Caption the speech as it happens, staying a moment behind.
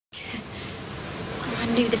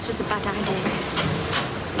knew this was a bad idea.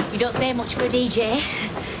 You don't say much for a DJ.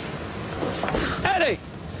 Eddie!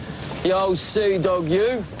 You old sea dog,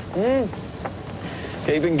 you.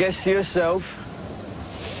 Keeping guests to yourself.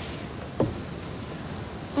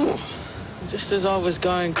 Just as I was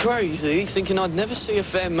going crazy, thinking I'd never see a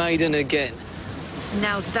fair maiden again.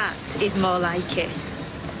 Now that is more like it.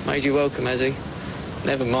 Made you welcome, has he?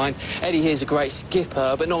 Never mind. Eddie here's a great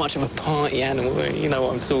skipper, but not much of a party animal. You know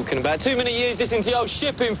what I'm talking about. Too many years listening to the old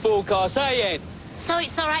shipping forecast, hey, Ed? So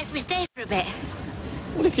it's all right if we stay for a bit?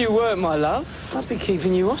 Well, if you weren't my love, I'd be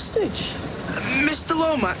keeping you hostage. Mr.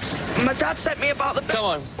 Lomax, my dad sent me about the... Come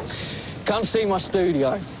on. Come see my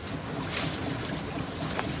studio.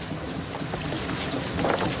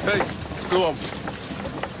 Hey, go on.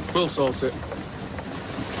 We'll sort it.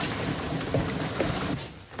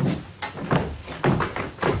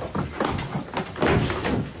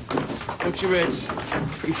 What's your heads?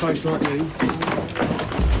 Pretty face like you.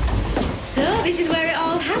 So, this is where it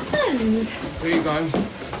all happens. Here you go.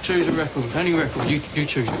 Choose a record. Any record. You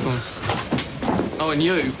choose it. Come on. Oh, and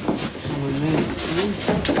you. Oh, and me.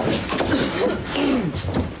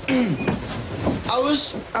 I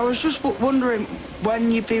was just wondering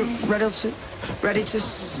when you'd be ready to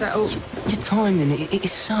settle. Your timing, it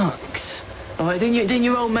sucks. All right, didn't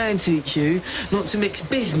your old man teach you not to mix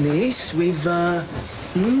business with,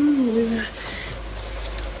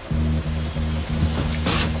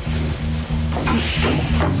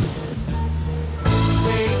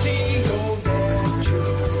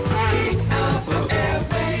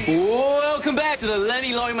 Welcome back to the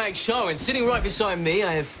Lenny Lomax show, and sitting right beside me,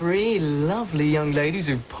 I have three lovely young ladies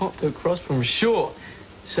who popped across from shore.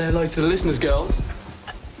 Say hello to the listeners, girls.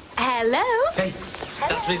 Hello. Hey,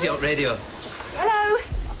 that's Lizzie on radio. Hello.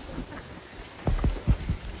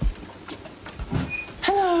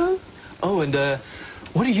 Hello. Oh, and,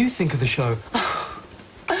 what do you think of the show?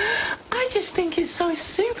 I just think it's so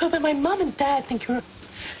super that my mum and dad think you're a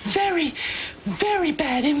very, very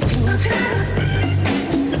bad influence.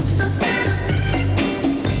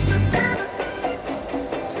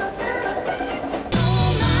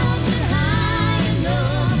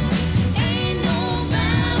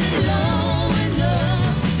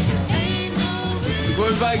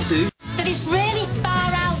 Where's Bases? For this really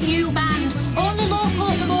far-out new band, only local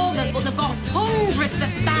at the moment, but they've got hundreds of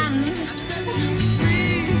bands.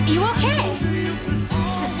 Are you okay?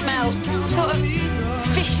 It's a smell, sort of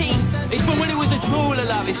fishy. It's from when it was a trawler,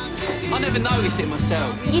 love. I never noticed it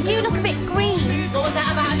myself. You do look a bit green. What was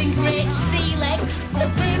that about having great sea legs?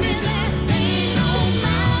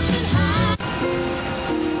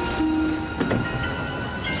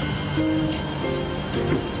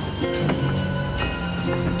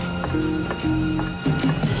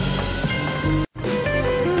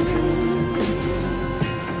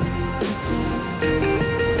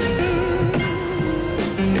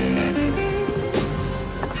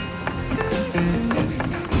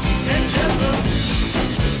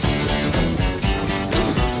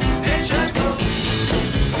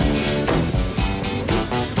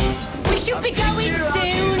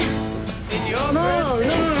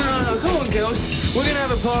 We're gonna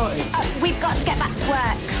have a party. We've got to get back to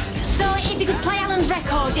work. So if you could play Alan's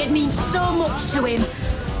record, it'd mean so much to him.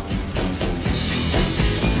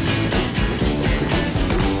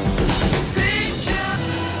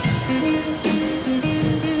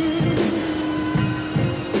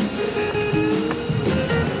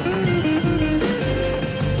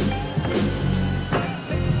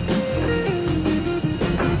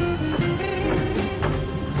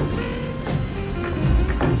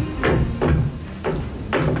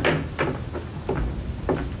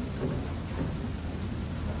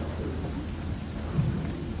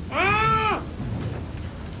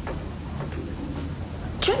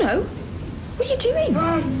 Jono, what are you doing?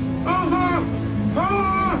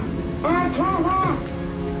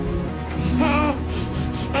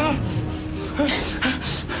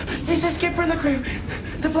 He's the skipper and the crew.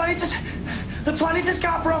 The planet's a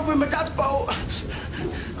scupper off with my dad's boat.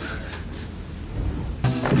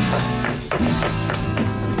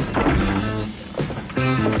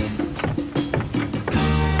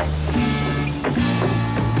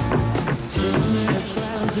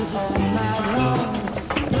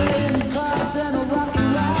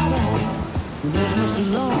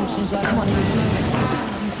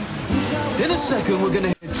 In a second, we're gonna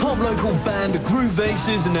hear top local band, the Groove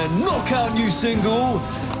Aces, and their knockout new single,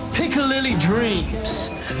 Piccadilly Dreams.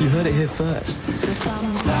 You heard it here first.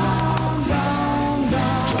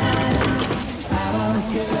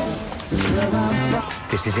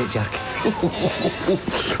 This is it, Jack.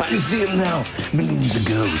 I can see it now. Millions of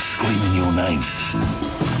girls screaming your name.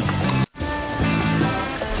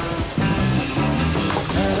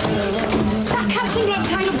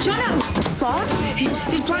 What?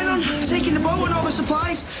 He's planning on taking the boat and all the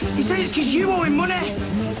supplies. He says it's because you owe him money.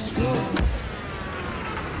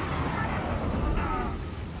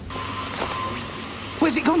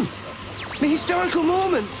 Where's it gone? My historical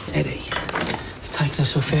moment. Eddie, it's taking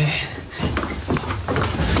us off here.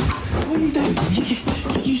 What are you doing?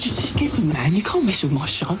 You just skipping, man. You can't mess with my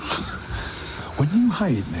show. When you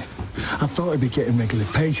hired me, I thought I'd be getting regular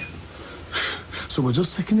pay. So we're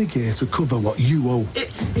just taking the gear to cover what you owe.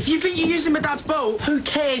 If you think you're using my dad's boat... Who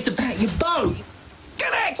cares about your boat?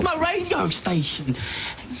 Connect my radio station.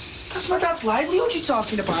 That's my dad's livelihood you're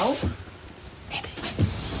talking about. Eddie,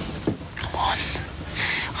 come on.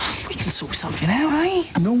 We can sort something out, eh?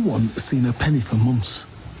 No one's seen a penny for months.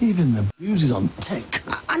 Even the booze is on tick.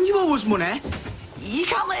 And you owe us money. You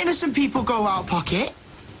can't let innocent people go out of pocket.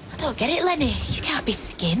 I don't get it, Lenny. You can't be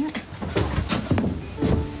skint.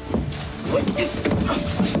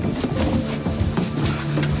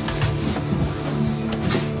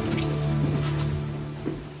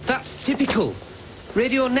 That's typical.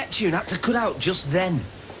 Radio Neptune had to cut out just then.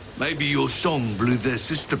 Maybe your song blew their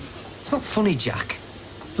system. It's not funny, Jack.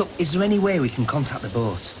 Look, is there any way we can contact the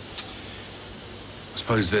boat? I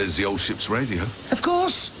suppose there's the old ship's radio. Of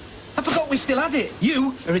course. I forgot we still had it.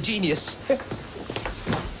 You are a genius.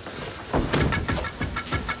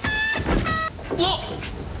 Look,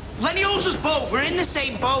 Lenny owes us both. We're in the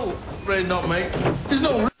same boat. Afraid not, mate. There's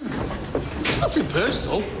no room. It's nothing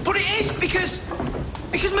personal. But it is because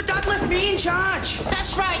my dad left me in charge.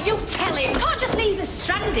 That's right, you tell him. Can't just leave us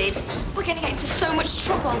stranded. We're gonna get into so much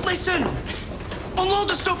trouble. Listen, unload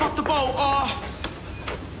the stuff off the boat,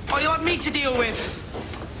 or you'll have me to deal with.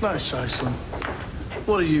 Nice try, son.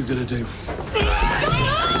 What are you gonna do?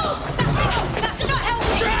 That's not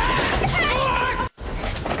helping.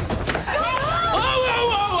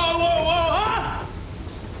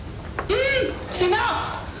 It's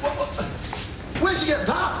enough! Where'd you get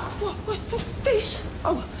that? What, this?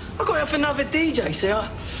 Oh, I got it off another DJ, see? I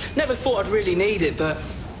never thought I'd really need it, but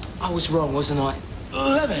I was wrong, wasn't I?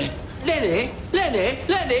 Lenny,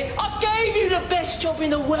 I gave you the best job in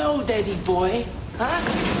the world, Eddie boy. Huh?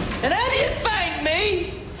 And how do you thank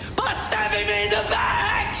me? By stabbing me in the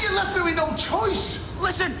back! You left me with no choice.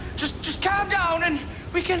 Listen, just calm down and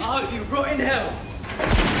we can... Oh, you rotten hell.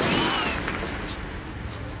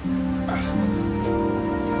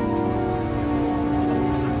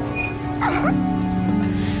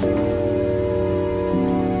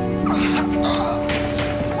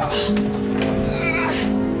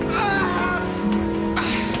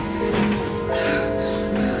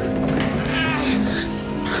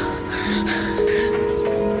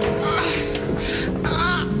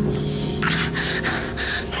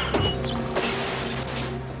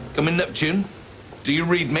 Come in, Neptune. Do you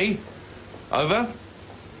read me? Over.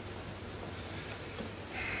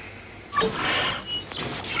 It's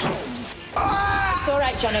all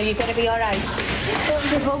right, Jono. You're going to be all right.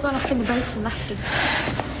 They've all gone off in the boat and left us.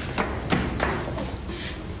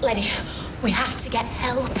 Lenny, we have to get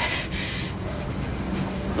help.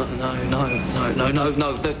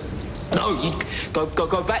 No, you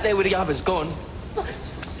go back there with the others. Go on.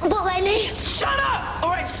 But Lenny... Shut up!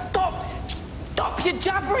 All right, stop your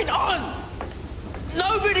jabbering on.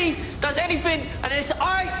 Nobody does anything unless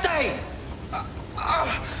I say.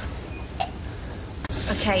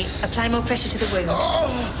 OK, apply more pressure to the wound.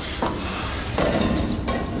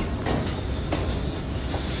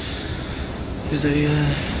 Is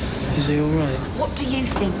he all right? What do you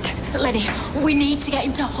think? Lenny, we need to get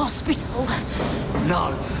him to hospital.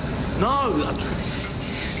 No.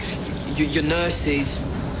 Your nurses,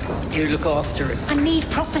 you look after it. I need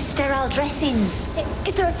proper sterile dressings.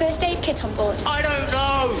 Is there a first aid kit on board? I don't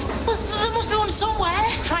know. Well, there must be one somewhere.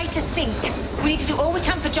 Try to think. We need to do all we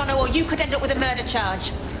can for Jono, or you could end up with a murder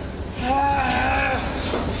charge.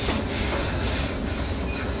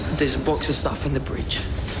 There's a box of stuff in the bridge.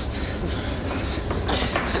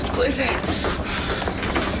 What is it?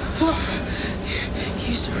 What?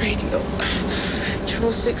 Use the radio.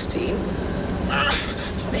 Channel 16.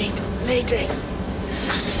 Mayday.